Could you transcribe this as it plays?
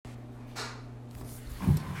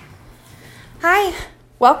Hi,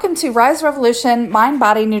 welcome to Rise Revolution Mind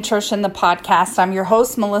Body Nutrition, the podcast. I'm your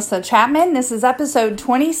host, Melissa Chapman. This is episode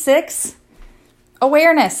 26,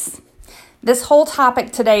 Awareness. This whole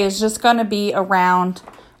topic today is just going to be around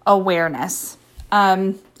awareness.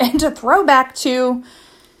 And to throw back to,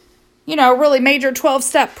 a really major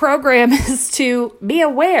 12-step program is to be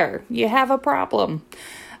aware you have a problem.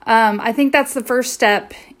 I think that's the first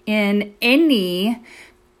step in any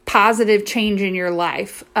positive change in your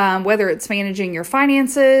life, whether it's managing your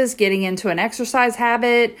finances, getting into an exercise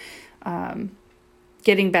habit,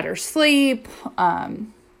 getting better sleep,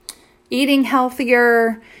 eating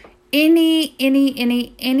healthier, any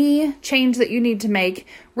change that you need to make.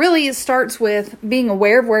 Really, it starts with being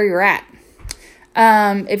aware of where you're at.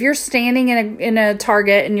 If you're standing in a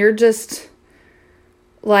Target and you're just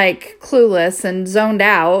like clueless and zoned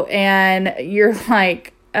out and you're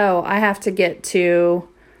like, oh, I have to get to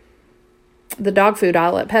the dog food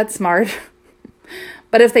aisle at PetSmart.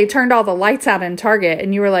 But if they turned all the lights out in Target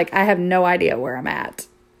and you were like, I have no idea where I'm at,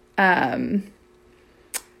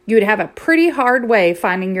 you would have a pretty hard way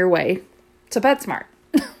finding your way to PetSmart.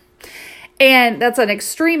 And that's an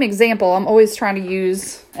extreme example. I'm always trying to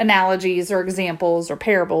use analogies or examples or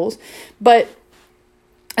parables. But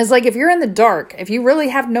it's like if you're in the dark, if you really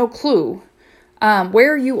have no clue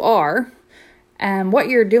where you are and what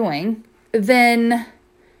you're doing, then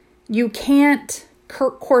you can't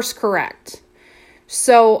course correct.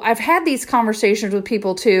 So I've had these conversations with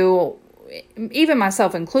people too, even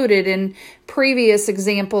myself included, in previous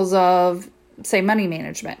examples of, say, money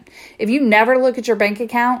management. If you never look at your bank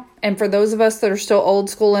account, and for those of us that are still old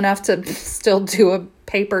school enough to still do a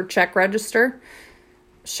paper check register,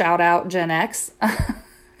 shout out Gen X.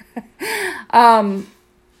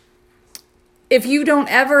 If you don't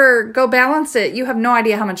ever go balance it, you have no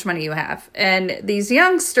idea how much money you have. And these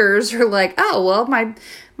youngsters are like, oh, well, my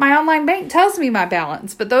online bank tells me my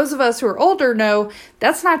balance. But those of us who are older know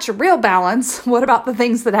that's not your real balance. What about the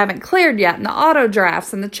things that haven't cleared yet, and the auto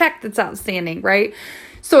drafts and the check that's outstanding, right?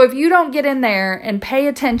 So if you don't get in there and pay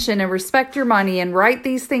attention and respect your money and write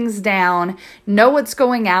these things down, know what's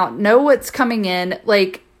going out, know what's coming in,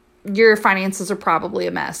 like, your finances are probably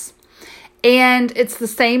a mess. And it's the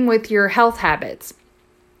same with your health habits.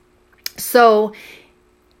 So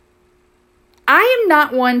I am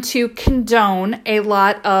not one to condone a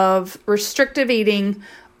lot of restrictive eating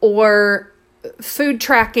or food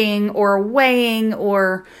tracking or weighing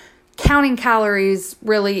or counting calories,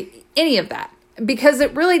 really any of that. Because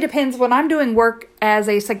it really depends. When I'm doing work as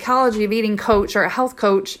a psychology of eating coach or a health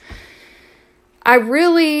coach, I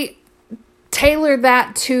really tailor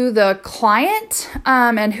that to the client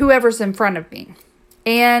and whoever's in front of me.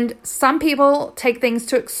 And some people take things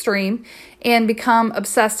to extreme and become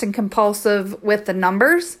obsessed and compulsive with the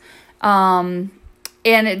numbers. And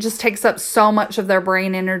it just takes up so much of their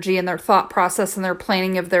brain energy and their thought process and their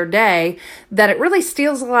planning of their day that it really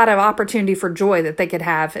steals a lot of opportunity for joy that they could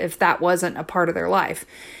have if that wasn't a part of their life.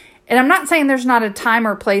 And I'm not saying there's not a time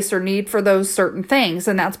or place or need for those certain things.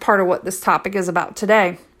 And that's part of what this topic is about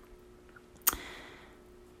today.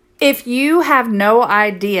 If you have no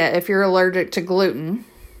idea if you're allergic to gluten,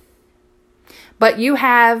 but you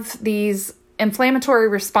have these inflammatory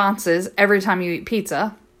responses every time you eat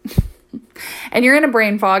pizza, and you're in a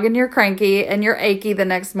brain fog, and you're cranky, and you're achy the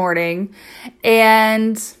next morning,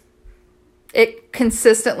 and it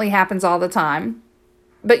consistently happens all the time,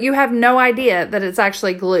 but you have no idea that it's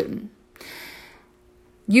actually gluten.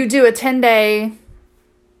 You do a 10-day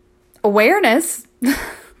awareness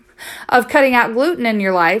of cutting out gluten in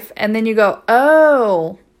your life, and then you go,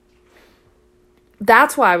 oh,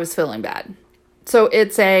 that's why I was feeling bad. So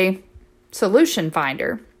it's a solution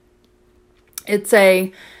finder. It's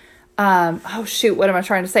a, what am I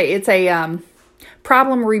trying to say? It's a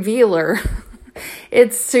problem revealer.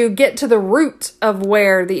 It's to get to the root of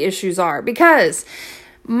where the issues are, because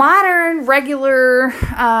modern, regular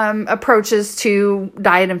approaches to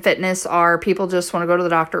diet and fitness are people just want to go to the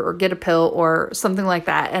doctor or get a pill or something like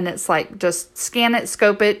that. And it's like, just scan it,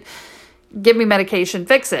 scope it, give me medication,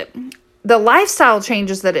 fix it. The lifestyle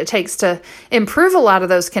changes that it takes to improve a lot of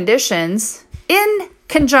those conditions in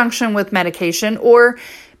conjunction with medication or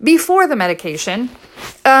before the medication,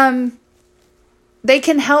 they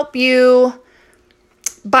can help you.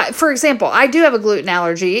 But for example, I do have a gluten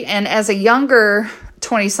allergy, and as a younger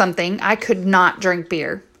 20-something, I could not drink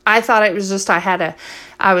beer. I thought it was just I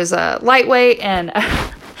was a lightweight and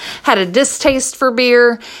had a distaste for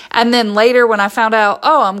beer. And then later when I found out,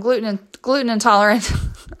 oh, I'm gluten intolerant,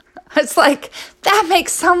 it's like, that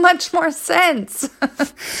makes so much more sense.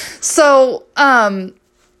 So,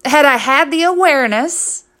 had I had the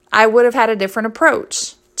awareness, I would have had a different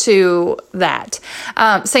approach to that.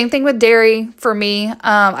 Same thing with dairy for me.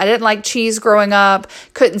 I didn't like cheese growing up.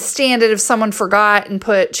 Couldn't stand it if someone forgot and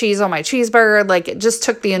put cheese on my cheeseburger. Like, it just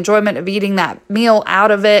took the enjoyment of eating that meal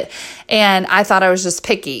out of it. And I thought I was just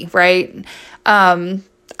picky, right? I'm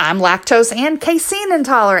lactose and casein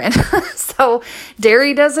intolerant. So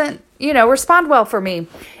dairy doesn't, respond well for me.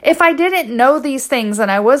 If I didn't know these things and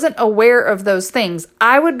I wasn't aware of those things,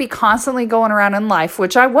 I would be constantly going around in life,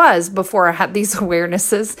 which I was before I had these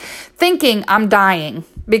awarenesses, thinking I'm dying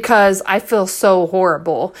because I feel so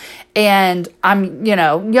horrible and I'm,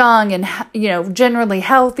 young and, generally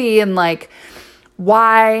healthy, and like,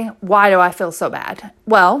 why do I feel so bad?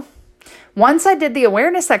 Well, once I did the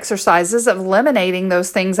awareness exercises of eliminating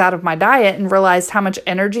those things out of my diet and realized how much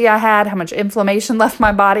energy I had, how much inflammation left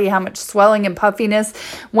my body, how much swelling and puffiness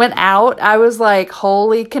went out, I was like,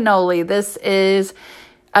 holy cannoli, this is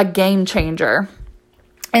a game changer.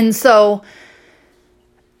 And so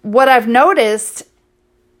what I've noticed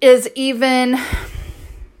is, even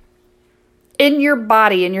in your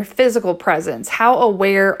body, in your physical presence, how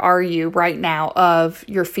aware are you right now of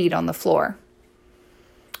your feet on the floor?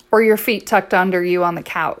 Or your feet tucked under you on the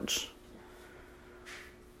couch?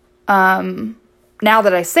 Now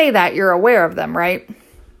that I say that, you're aware of them, right?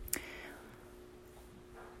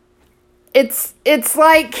 It's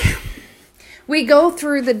like we go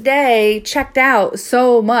through the day checked out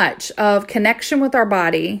so much of connection with our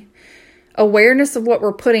body, awareness of what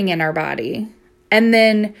we're putting in our body, and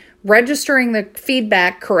then registering the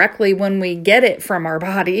feedback correctly when we get it from our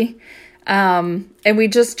body. And we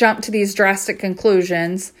just jump to these drastic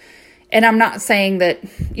conclusions. And I'm not saying that,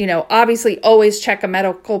 obviously always check a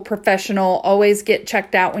medical professional, always get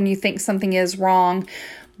checked out when you think something is wrong.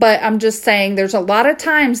 But I'm just saying there's a lot of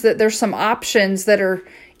times that there's some options that are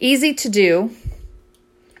easy to do,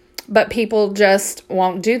 but people just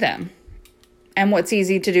won't do them. And what's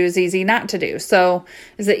easy to do is easy not to do. So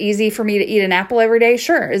is it easy for me to eat an apple every day?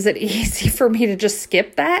 Sure. Is it easy for me to just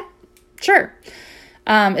skip that? Sure.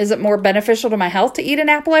 Is it more beneficial to my health to eat an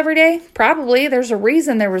apple every day? Probably. There's a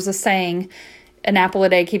reason there was a saying, an apple a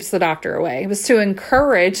day keeps the doctor away. It was to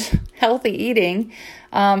encourage healthy eating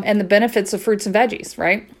and the benefits of fruits and veggies,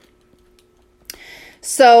 right?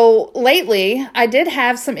 So lately, I did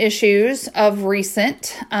have some issues of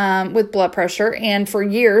recent with blood pressure. And for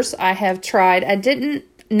years, I have tried.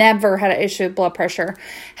 Never had an issue with blood pressure.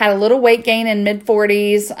 Had a little weight gain in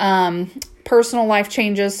mid-40s, personal life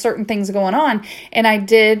changes, certain things going on. And I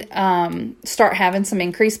did start having some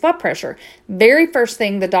increased blood pressure. Very first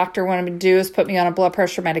thing the doctor wanted me to do is put me on a blood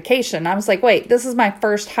pressure medication. I was like, wait, this is my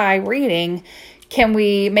first high reading. Can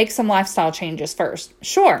we make some lifestyle changes first?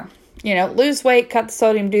 Sure. Lose weight, cut the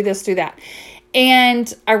sodium, do this, do that.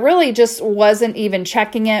 And I really just wasn't even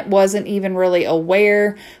checking it, wasn't even really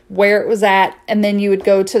aware where it was at. And then you would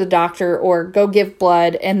go to the doctor or go give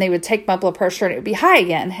blood and they would take my blood pressure and it would be high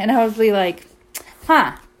again. And I would be like,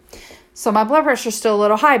 so my blood pressure is still a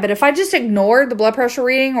little high. But if I just ignored the blood pressure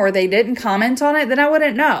reading or they didn't comment on it, then I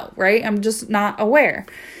wouldn't know, right? I'm just not aware.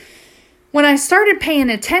 When I started paying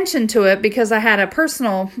attention to it, because I had a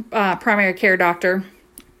personal primary care doctor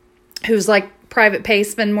who's like private pay,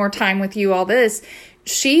 spend more time with you, all this.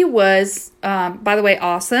 She was, by the way,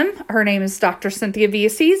 awesome. Her name is Dr. Cynthia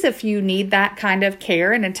Viases, if you need that kind of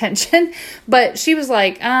care and attention. But she was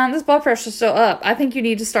like, this blood pressure's still up. I think you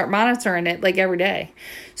need to start monitoring it like every day.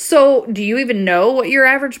 So do you even know what your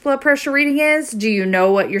average blood pressure reading is? Do you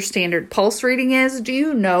know what your standard pulse reading is? Do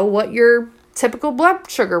you know what your typical blood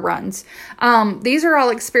sugar runs? These are all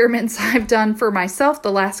experiments I've done for myself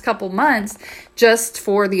the last couple months just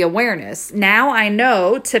for the awareness. Now I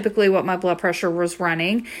know typically what my blood pressure was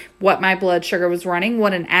running, what my blood sugar was running,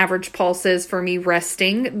 what an average pulse is for me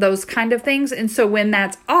resting, those kind of things. And so when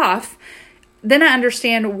that's off, then I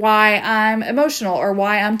understand why I'm emotional or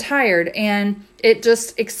why I'm tired. And it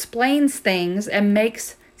just explains things and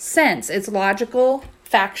makes sense. It's logical,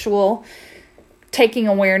 factual, taking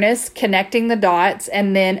awareness, connecting the dots,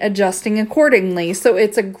 and then adjusting accordingly. So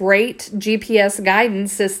it's a great GPS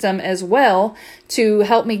guidance system as well to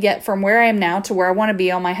help me get from where I am now to where I want to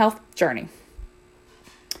be on my health journey.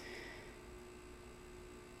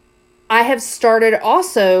 I have started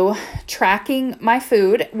also tracking my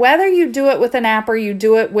food, whether you do it with an app or you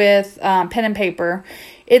do it with pen and paper.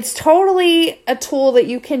 It's totally a tool that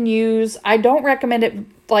you can use. I don't recommend it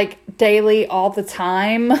like daily all the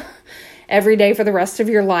time, every day for the rest of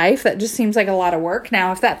your life. That just seems like a lot of work.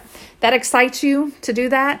 Now, if that excites you to do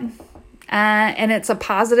that, and it's a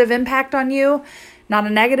positive impact on you, not a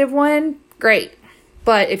negative one, great.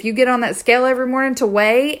 But if you get on that scale every morning to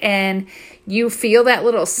weigh and you feel that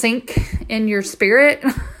little sink in your spirit,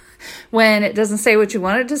 when it doesn't say what you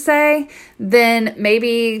want it to say, then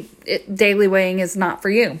maybe daily weighing is not for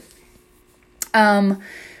you.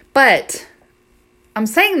 But I'm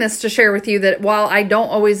saying this to share with you that while I don't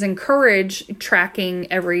always encourage tracking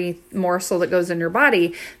every morsel that goes in your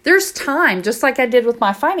body, there's time, just like I did with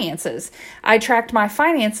my finances. I tracked my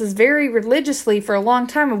finances very religiously for a long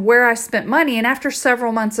time of where I spent money. And after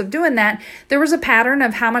several months of doing that, there was a pattern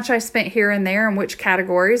of how much I spent here and there and which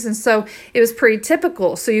categories. And so it was pretty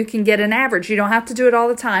typical. So you can get an average. You don't have to do it all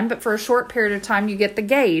the time, but for a short period of time, you get the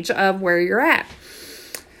gauge of where you're at.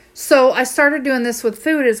 So I started doing this with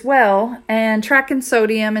food as well, and tracking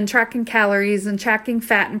sodium and tracking calories and tracking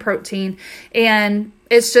fat and protein. And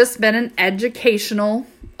it's just been an educational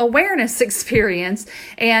awareness experience.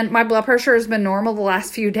 And my blood pressure has been normal the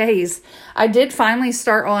last few days. I did finally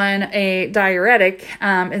start on a diuretic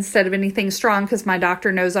instead of anything strong, because my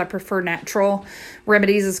doctor knows I prefer natural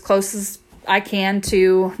remedies as close as I can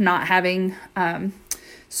to not having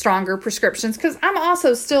stronger prescriptions, because I'm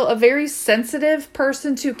also still a very sensitive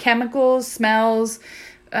person to chemicals, smells,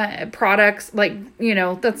 products. Like,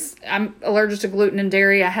 I'm allergic to gluten and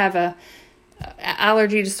dairy. I have a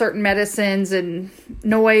allergy to certain medicines and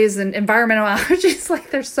noise and environmental allergies.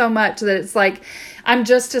 Like, there's so much that it's like I'm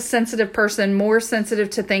just a sensitive person, more sensitive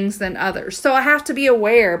to things than others. So I have to be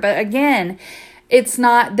aware. But again, it's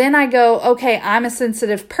not, then I go, okay, I'm a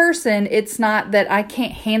sensitive person. It's not that I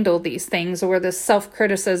can't handle these things or the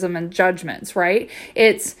self-criticism and judgments, right?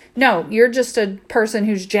 It's, no, you're just a person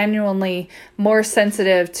who's genuinely more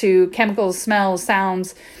sensitive to chemicals, smells,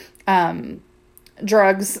 sounds,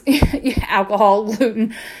 drugs, alcohol,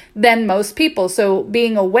 gluten than most people. So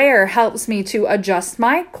being aware helps me to adjust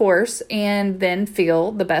my course and then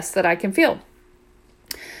feel the best that I can feel.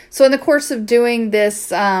 So in the course of doing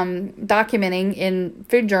this documenting in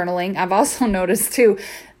food journaling, I've also noticed too,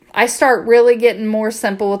 I start really getting more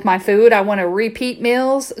simple with my food. I want to repeat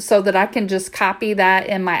meals so that I can just copy that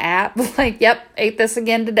in my app. Like, yep, ate this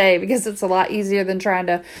again today, because it's a lot easier than trying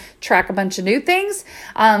to track a bunch of new things.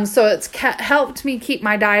 So it's helped me keep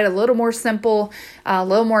my diet a little more simple, a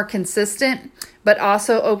little more consistent, but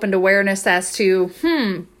also opened awareness as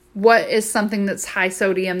to, what is something that's high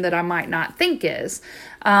sodium that I might not think is.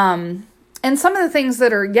 And some of the things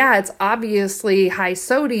that are, it's obviously high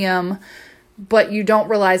sodium, but you don't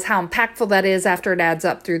realize how impactful that is after it adds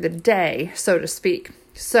up through the day, so to speak.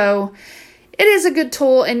 So it is a good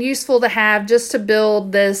tool and useful to have just to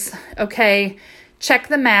build this, okay, check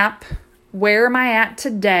the map. Where am I at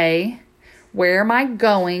today? Where am I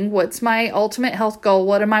going? What's my ultimate health goal?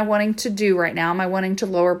 What am I wanting to do right now? Am I wanting to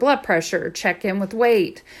lower blood pressure? Check in with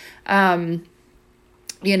weight.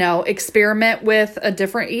 Experiment with a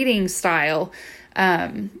different eating style.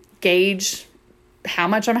 Gauge how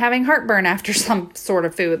much I'm having heartburn after some sort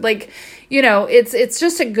of food. Like, it's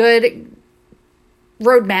just a good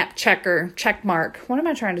roadmap check mark. What am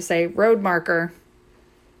I trying to say? Road marker.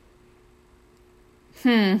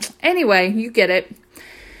 Anyway, you get it.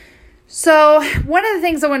 So one of the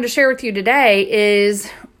things I wanted to share with you today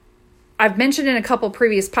is, I've mentioned in a couple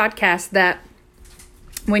previous podcasts that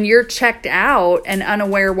when you're checked out and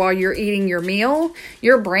unaware while you're eating your meal,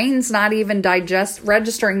 your brain's not even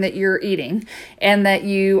registering that you're eating and that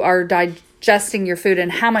you are digesting your food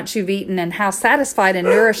and how much you've eaten and how satisfied and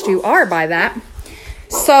nourished you are by that.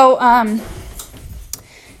 So,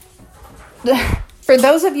 for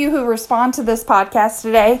those of you who respond to this podcast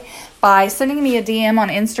today by sending me a DM on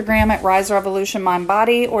Instagram at Rise Revolution Mind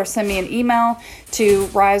Body, or send me an email to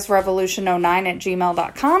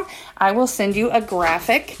riserevolution09@gmail.com, I will send you a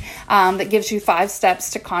graphic that gives you 5 steps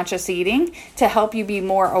to conscious eating to help you be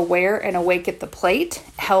more aware and awake at the plate,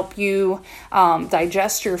 help you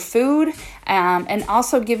digest your food, and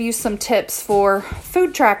also give you some tips for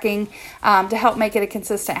food tracking to help make it a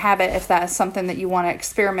consistent habit if that is something that you want to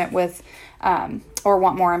experiment with or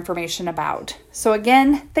want more information about. So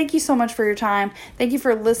again, thank you so much for your time. Thank you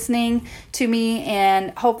for listening to me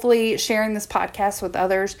and hopefully sharing this podcast with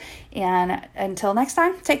others. And until next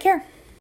time, take care.